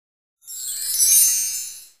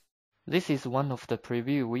This is one of the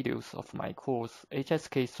preview videos of my course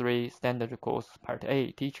HSK 3 Standard Course Part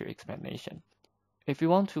A Teacher Explanation. If you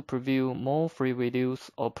want to preview more free videos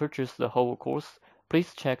or purchase the whole course,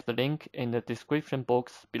 please check the link in the description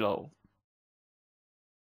box below.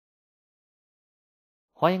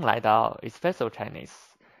 欢迎来到 Espresso Chinese，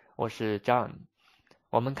 我是 John。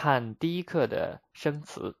我们看第一课的生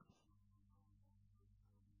词。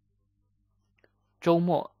周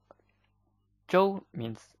末，周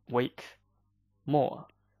means week, more,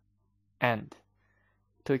 and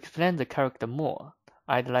to explain the character more,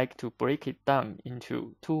 I'd like to break it down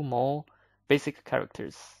into two more basic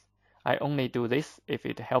characters. I only do this if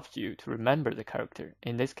it helps you to remember the character.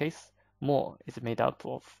 In this case, more is made up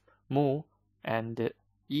of mu and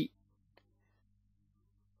yi.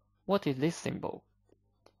 What is this symbol?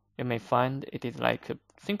 You may find it is like a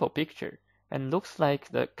simple picture and looks like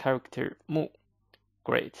the character mu.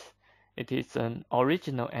 Great. It is an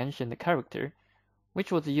original ancient character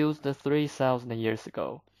which was used 3,000 years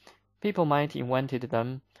ago. People might invented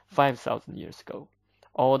them 5,000 years ago.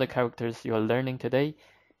 All the characters you are learning today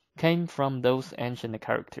came from those ancient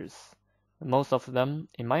characters. Most of them,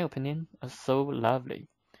 in my opinion, are so lovely.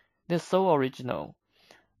 They're so original.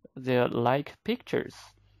 They're like pictures.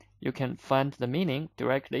 You can find the meaning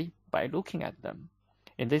directly by looking at them.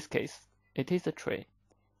 In this case, it is a tree.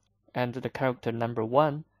 And the character number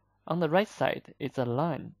 1 on the right side is a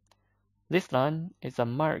line. This line is a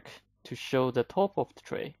mark to show the top of the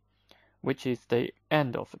tree, which is the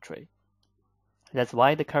end of the tree. That's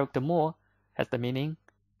why the character more has the meaning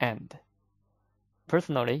end.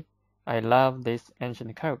 Personally, I love these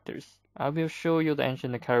ancient characters. I will show you the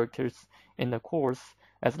ancient characters in the course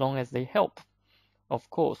as long as they help. Of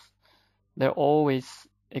course, there are always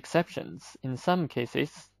exceptions. In some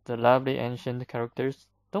cases, the lovely ancient characters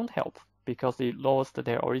don't help because they lost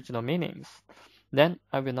their original meanings. Then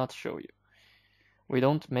I will not show you. We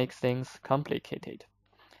don't make things complicated.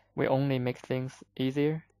 We only make things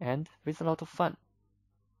easier and with a lot of fun.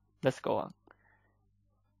 Let's go on.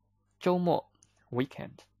 周末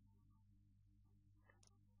weekend.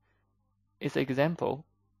 It's an example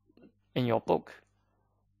in your book.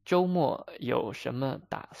 周末有什么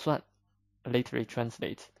打算? Literally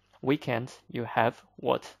translate. Weekend, you have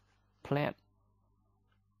what plan?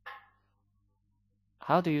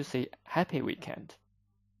 How do you say happy weekend?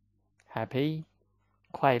 Happy,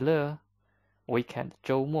 快乐, weekend,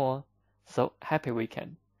 周末. So happy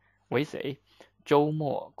weekend. We say 周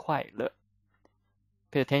末快乐.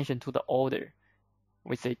 Pay attention to the order.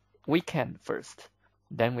 We say weekend first,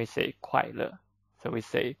 then we say 快乐. So we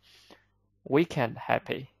say weekend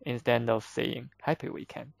happy instead of saying happy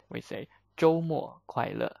weekend. We say 周末快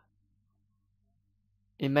乐.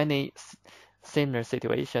 In many similar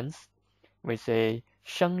situations, we say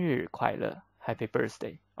生日快乐 happy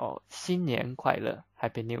birthday, or 新年快乐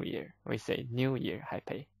happy new year. We say new year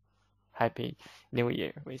happy new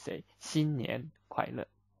year. We say 新年快乐.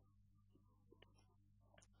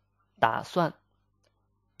 打算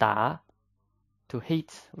打 to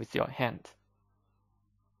hit with your hand.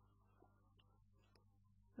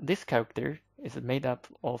 This character is made up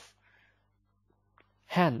of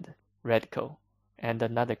hand radical and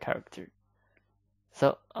another character.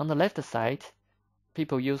 So on the left side,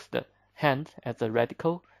 people use the hand as a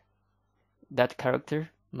radical. That character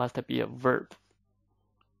must be a verb.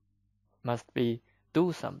 Must be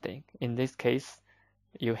do something. In this case,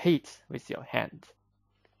 you hit with your hand.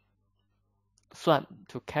 算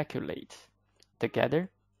to calculate. Together,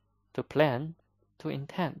 to plan, to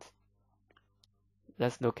intend.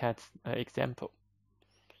 Let's look at an example.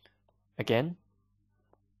 Again,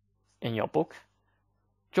 in your book,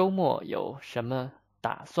 周末有什么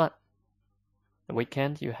打算? The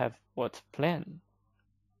weekend, you have what plan?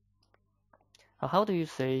 How do you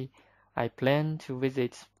say, I plan to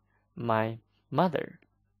visit my mother?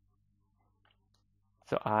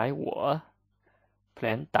 So I 我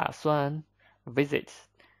plan 打算 visit.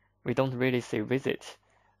 We don't really say visit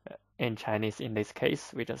in Chinese in this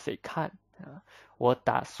case. We just say 看. 我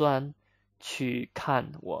打算去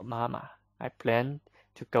看我妈妈. I plan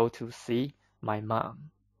to go to see my mom.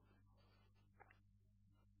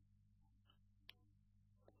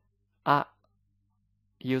 啊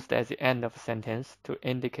used at the end of a sentence to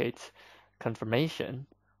indicate confirmation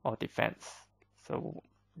or defense. So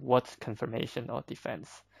what's confirmation or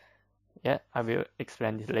defense? Yeah, I will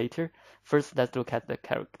explain it later. First, let's look at the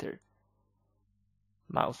character.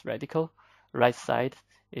 Mouse radical. Right side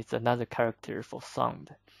is another character for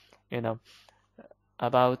sound. You know,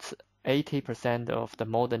 about 80% of the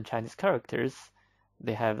modern Chinese characters,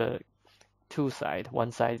 they have a two sides.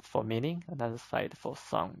 One side for meaning, another side for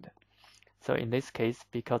sound. So in this case,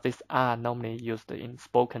 because this ah normally used in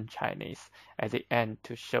spoken Chinese at the end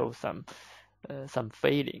to show some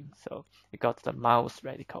feeling, so we got the mouth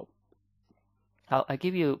radical. I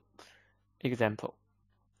give you example.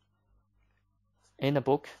 In the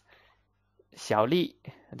book, 小丽,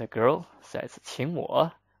 the girl, says 请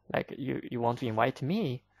我, like you want to invite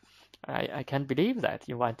me. I can't believe that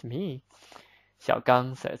you want me. 小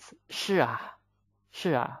刚 says 是啊,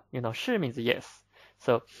 是啊, you know, 是 means yes.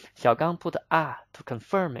 So 小刚 put to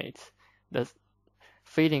confirm it. The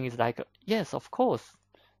feeling is like, yes, of course,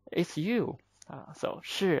 it's you. So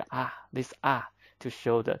是啊, this to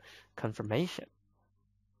show the confirmation.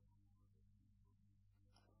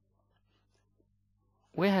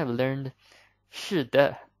 We have learned 是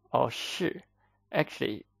的 or 是.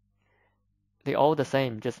 Actually, they all the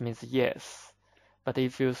same, just means yes. But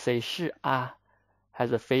if you say 是啊,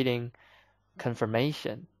 has a feeling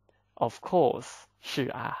confirmation, of course, 是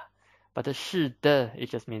啊. But 是的, it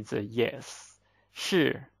just means yes.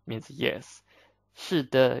 是 means yes. 是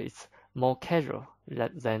的 is more casual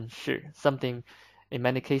than 是. Something, in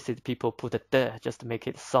many cases, people put a 的 just to make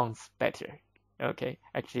it sounds better. Okay,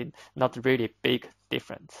 actually, not really big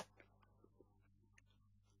difference.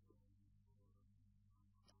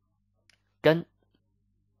 跟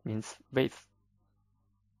means with.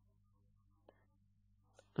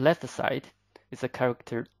 Left side is a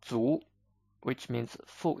character 足, which means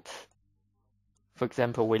foot. For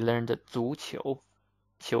example, we learned 足球.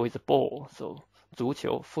 球 is a ball, so 足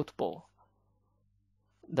球, football.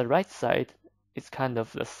 The right side is kind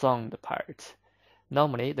of the sound part.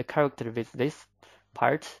 Normally, the character with this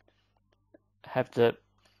part have the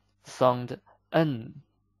sound n.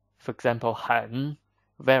 For example, 很,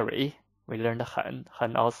 very. We learned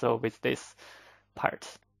很also with this part.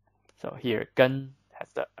 So here, 跟 has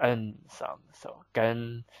the n sound. So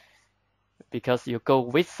跟, because you go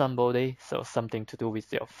with somebody, so something to do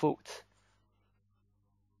with your foot.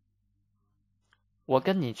 我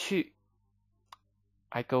跟你去,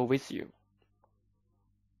 I go with you.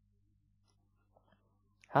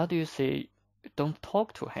 How do you say don't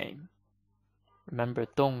talk to him? Remember,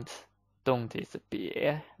 don't is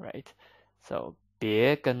别, right? So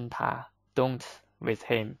别跟他, don't with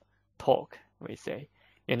him talk, we say.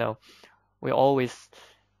 You know, we always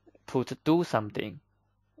put do something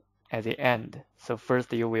at the end. So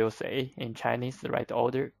first you will say in Chinese, the right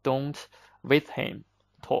order, don't with him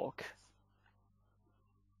talk.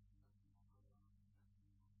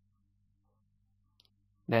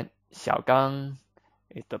 Then 小刚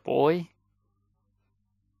is the boy.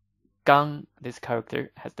 刚, this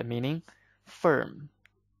character has the meaning firm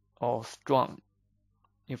or strong.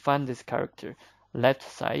 You find this character left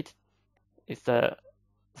side is a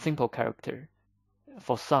simple character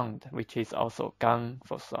for sound, which is also 刚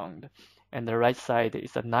for sound. And the right side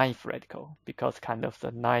is a knife radical because kind of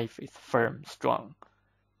the knife is firm, strong.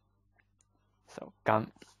 So 刚.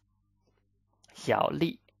 小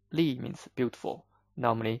丽, Li means beautiful.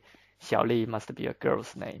 Normally, 小丽 must be a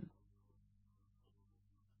girl's name.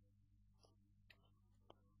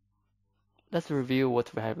 Let's review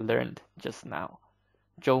what we have learned just now.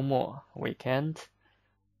 周末, weekend.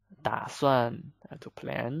 打算, to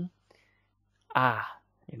plan.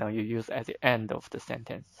 You know, you use at the end of the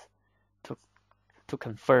sentence to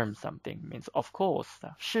confirm something. Means of course.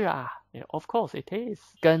 是啊, you know, of course it is.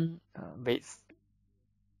 跟 with.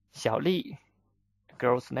 小丽,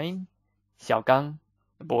 girl's name. 小刚,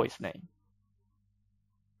 the boy's name.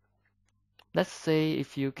 Let's say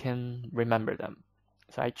if you can remember them.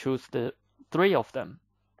 So I choose the 3 of them.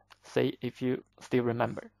 Say if you still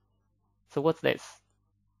remember. So what's this?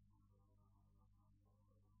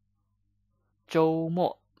 周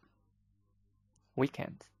末,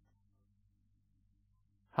 weekend.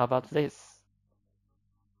 How about this?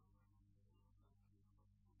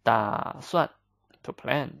 打算, to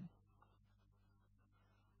plan.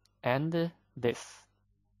 And this,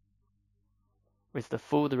 with the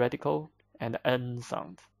food radical and n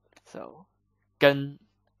sound. So 跟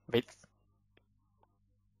with.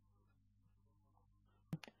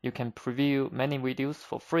 You can preview many videos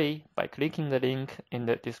for free by clicking the link in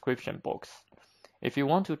the description box. If you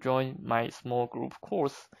want to join my small group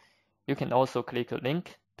course, you can also click a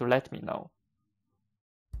link to let me know.